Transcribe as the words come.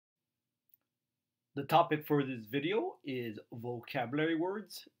The topic for this video is vocabulary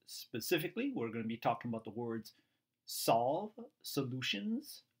words. Specifically, we're going to be talking about the words solve,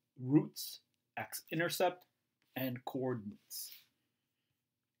 solutions, roots, x-intercept, and coordinates.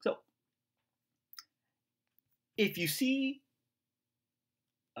 So, if you see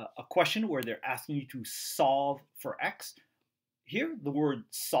a question where they're asking you to solve for x, here the word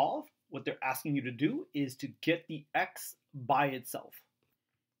solve, what they're asking you to do is to get the x by itself.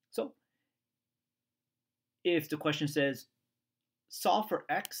 So, if the question says solve for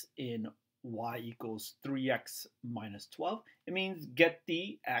x in y equals 3x minus 12, it means get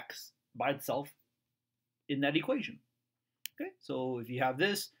the x by itself in that equation. Okay, so if you have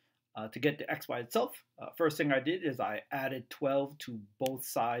this, to get the x by itself, first thing I did is I added 12 to both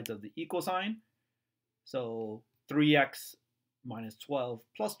sides of the equal sign. So 3x minus 12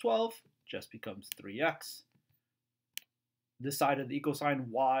 plus 12 just becomes 3x. This side of the equal sign,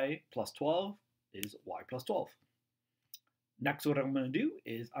 y plus 12, is y plus 12. Next, what I'm going to do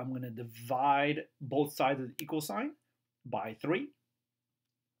is I'm going to divide both sides of the equal sign by 3.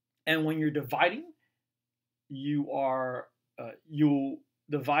 And when you're dividing, you'll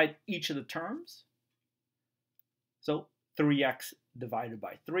divide each of the terms. So 3x divided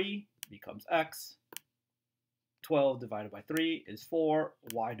by 3 becomes x. 12 divided by 3 is 4.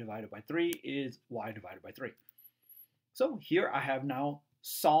 Y divided by 3 is y divided by 3. So here I have now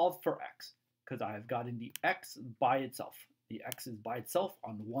solved for x, because I have gotten the x by itself. The x is by itself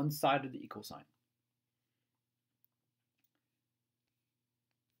on one side of the equal sign.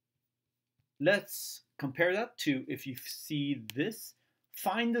 Let's compare that to, if you see this,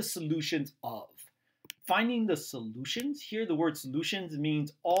 find the solutions of. Finding the solutions, here the word solutions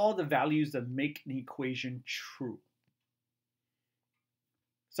means all the values that make an equation true.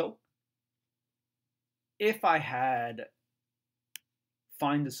 So, if I had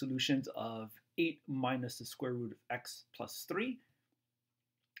find the solutions of 8 minus the square root of x plus 3,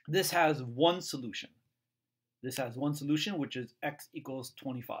 this has one solution. This has one solution, which is x equals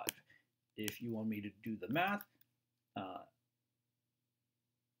 25. If you want me to do the math,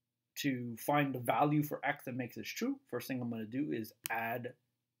 to find the value for x that makes this true, first thing I'm going to do is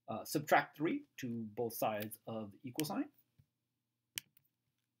subtract 3 to both sides of the equal sign.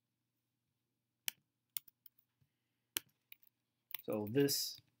 So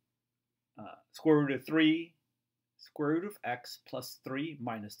this square root of 3, square root of x plus 3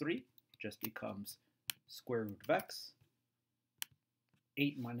 minus 3 just becomes square root of x.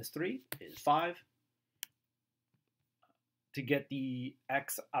 8 minus 3 is 5. To get the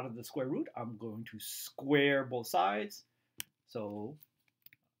x out of the square root, I'm going to square both sides. So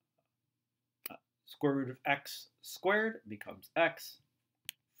square root of x squared becomes x.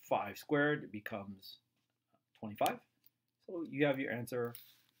 5 squared becomes 25. So you have your answer,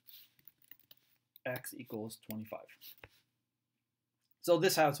 x equals 25. So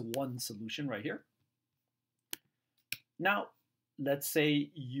this has one solution right here. Now, let's say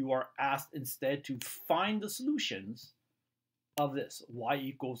you are asked instead to find the solutions of this, y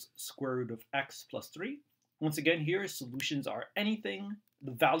equals square root of x plus 3. Once again, here, solutions are anything,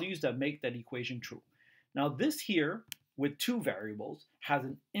 the values that make that equation true. Now this here, with two variables, has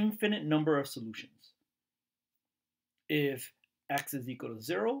an infinite number of solutions. If x is equal to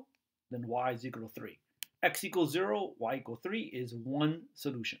 0, then y is equal to 3. X equals 0, y equals 3 is one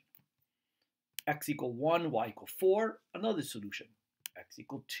solution. X equals 1, y equals 4, another solution. X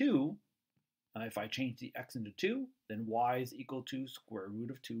equals 2, if I change the x into 2, then y is equal to square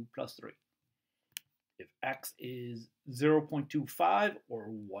root of 2 plus 3. If x is 0.25 or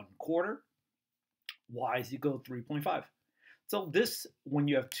 1/4, y is equal to 3.5. So this, when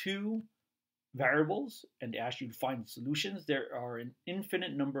you have two variables and they ask you to find solutions, there are an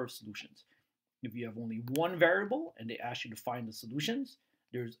infinite number of solutions. If you have only one variable and they ask you to find the solutions,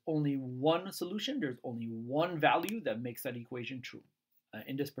 there's only one solution, there's only one value that makes that equation true,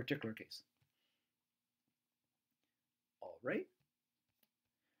 in this particular case. All right.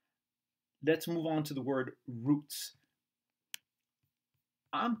 Let's move on to the word roots.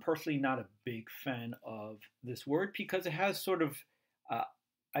 I'm personally not a big fan of this word because it has sort of,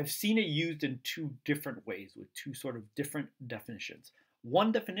 I've seen it used in two different ways with two sort of different definitions.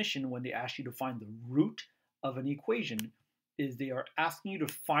 One definition, when they ask you to find the root of an equation, is they are asking you to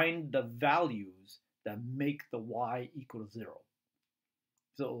find the values that make the y equal to 0.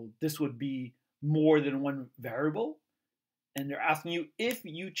 So this would be more than one variable, and they're asking you, if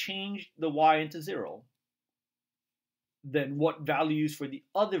you change the y into 0, then what values for the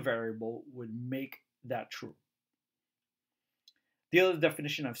other variable would make that true. The other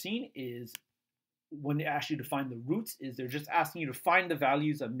definition I've seen is when they ask you to find the roots, is they're just asking you to find the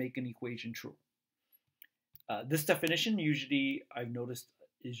values that make an equation true. This definition usually, I've noticed,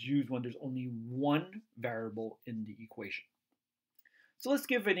 is used when there's only one variable in the equation. So let's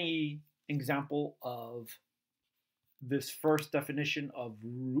give an example of this first definition of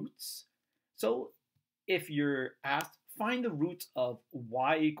roots. So if you're asked, find the roots of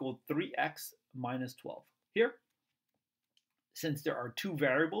y equal 3x minus 12. Here, since there are two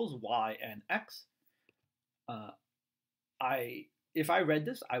variables, y and x, if I read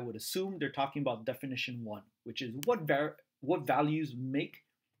this, I would assume they're talking about definition 1, which is what values make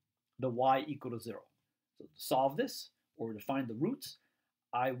the y equal to 0. So to solve this, or to find the roots,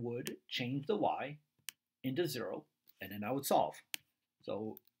 I would change the y into 0, and then I would solve.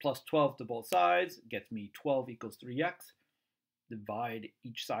 So plus 12 to both sides gets me 12 equals 3x. Divide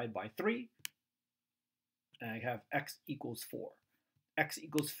each side by 3, and I have x equals 4. X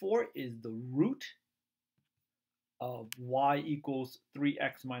equals 4 is the root of y equals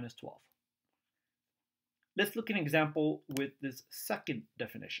 3x minus 12. Let's look at an example with this second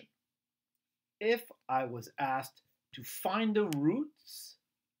definition. If I was asked to find the roots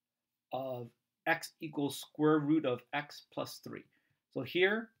of x equals square root of x plus 3. So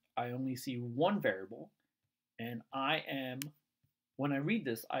here, I only see one variable, and when I read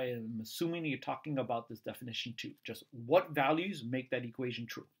this, I am assuming you're talking about this definition 2. Just what values make that equation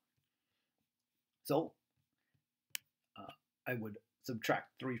true. So I would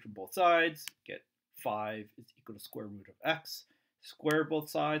subtract 3 from both sides, get 5 is equal to square root of x. Square both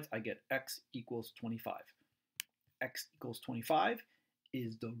sides, I get x equals 25. X equals 25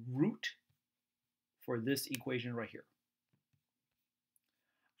 is the root for this equation right here.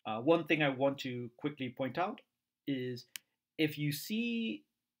 One thing I want to quickly point out is if you see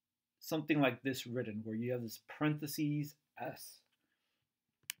something like this written, where you have this parentheses s,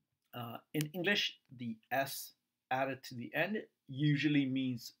 in English, the s added to the end usually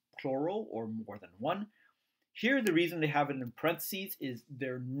means plural or more than one. Here, the reason they have it in parentheses is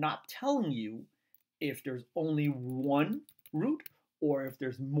they're not telling you if there's only one root or if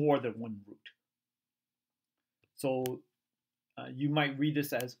there's more than one root. So you might read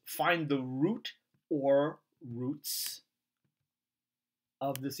this as find the root or roots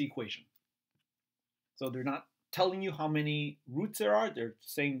of this equation. So they're not telling you how many roots there are, they're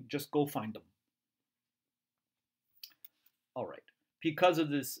saying just go find them. All right, because of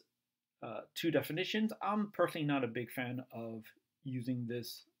this two definitions, I'm personally not a big fan of using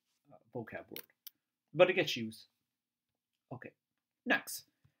this vocab word, but it gets used. Okay, next,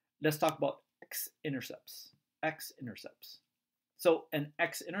 let's talk about x-intercepts. X-intercepts. So an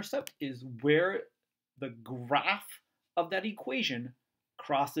x-intercept is where the graph of that equation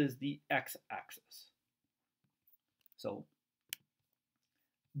crosses the x-axis. So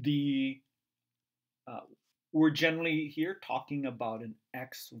we're generally here talking about an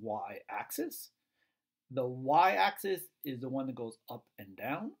xy axis. The y-axis is the one that goes up and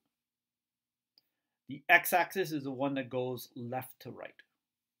down. The x-axis is the one that goes left to right,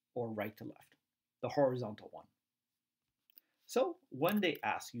 or right to left, the horizontal one. So when they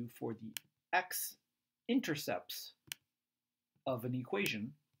ask you for the x-intercepts of an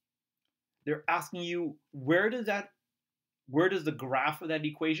equation, they're asking you where does the graph of that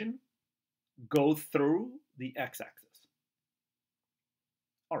equation go through the x-axis.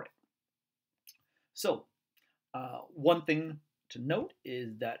 All right. So one thing to note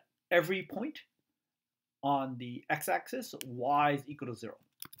is that every point on the x-axis, y is equal to 0.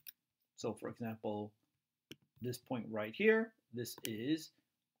 So for example, this point right here, this is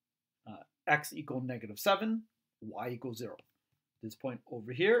x equal -7, y equals 0. This point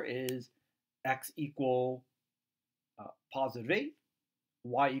over here is x equal +8,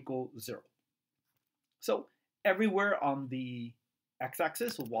 y equal 0. So everywhere on the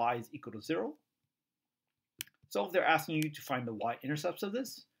x-axis, y is equal to 0. So if they're asking you to find the y-intercepts of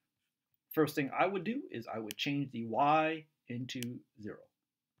this, first thing I would do is I would change the y into 0.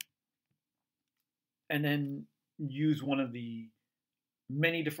 And then use one of the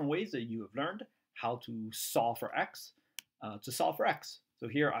many different ways that you have learned how to solve for x. So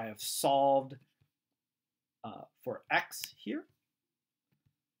here I have solved for x here.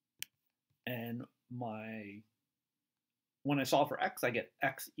 And when I solve for x, I get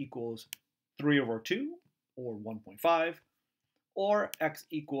x equals 3/2, or 1.5, or x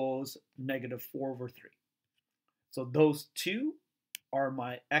equals -4/3. So those two are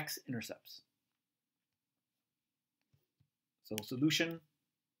my x-intercepts. So solution,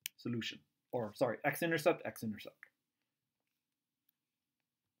 or sorry, x-intercept, x-intercept.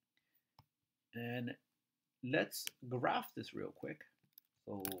 And let's graph this real quick.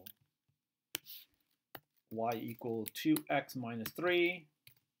 So y equals 2x minus 3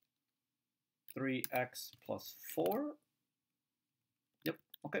 3x plus 4. Yep,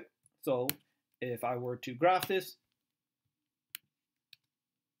 okay. So if I were to graph this,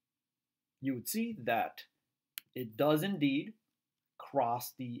 you would see that it does indeed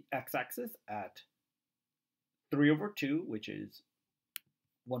cross the x-axis at 3 over 2, which is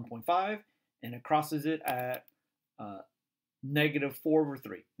 1.5, and it crosses it at negative 4 over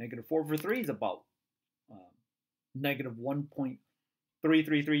 3. Negative 4 over 3 is about negative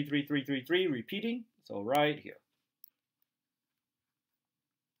 1.333333 repeating, so right here.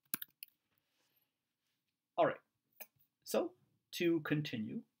 All right, so to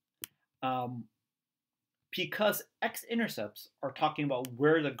continue, because x-intercepts are talking about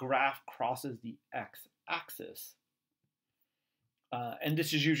where the graph crosses the x-axis, and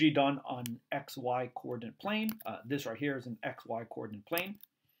this is usually done on xy coordinate plane. This right here is an xy coordinate plane.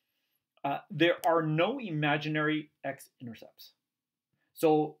 There are no imaginary x-intercepts.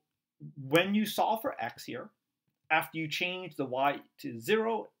 So when you solve for x here, after you change the y to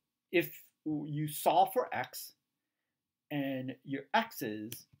 0, if you solve for x and your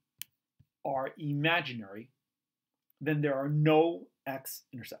x's are imaginary, then there are no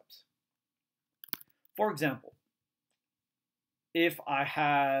x-intercepts. For example, if I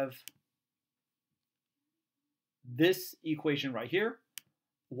have this equation right here,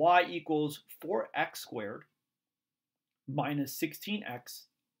 y equals 4x squared minus 16x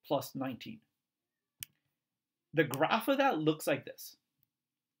plus 19. The graph of that looks like this.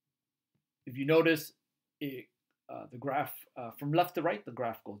 If you notice, the graph from left to right, the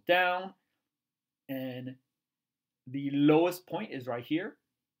graph goes down, and the lowest point is right here,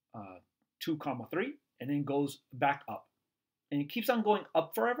 2, 3, and then goes back up. And it keeps on going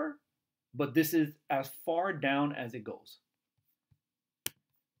up forever, but this is as far down as it goes.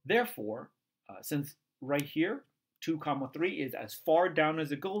 Therefore, since right here, 2, 3 is as far down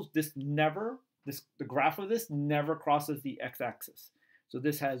as it goes, the graph of this never crosses the x-axis. So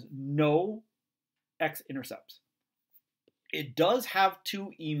this has no x-intercepts. It does have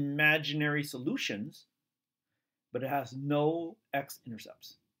 2 imaginary solutions, but it has no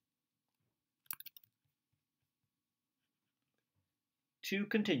x-intercepts. To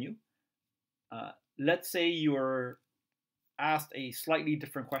continue, let's say you're asked a slightly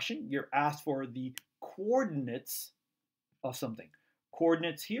different question. You're asked for the coordinates of something.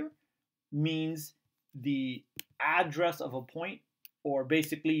 Coordinates here means the address of a point, or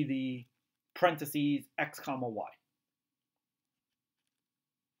basically the parentheses x comma y.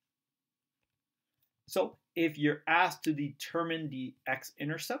 So if you're asked to determine the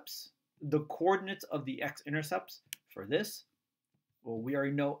x-intercepts, the coordinates of the x-intercepts for this, well, we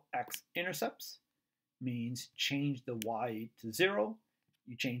already know x-intercepts means change the y to 0.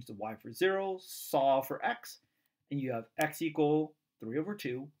 You change the y for 0, solve for x, and you have x equal 3 over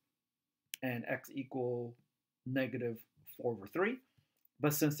 2 and x equal negative 4 over 3.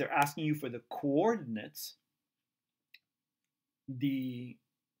 But since they're asking you for the coordinates, the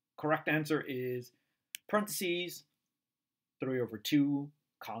correct answer is parentheses 3 over 2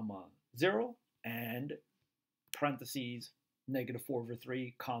 comma 0 and parentheses negative 4 over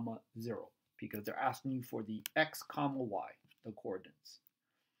 3 comma 0, because they're asking you for the x comma y, the coordinates.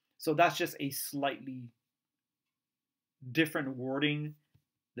 So that's just a slightly different wording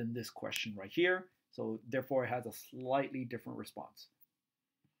than this question right here. So therefore it has a slightly different response.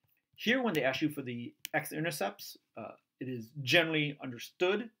 Here, when they ask you for the x-intercepts, it is generally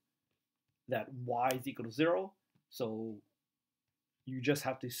understood that y is equal to 0. So you just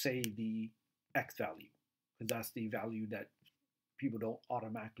have to say the x value, because that's the value that people don't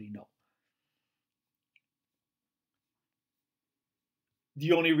automatically know.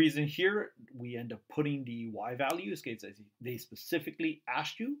 The only reason here we end up putting the y value is because they specifically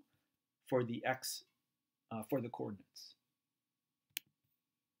asked you for the x, for the coordinates.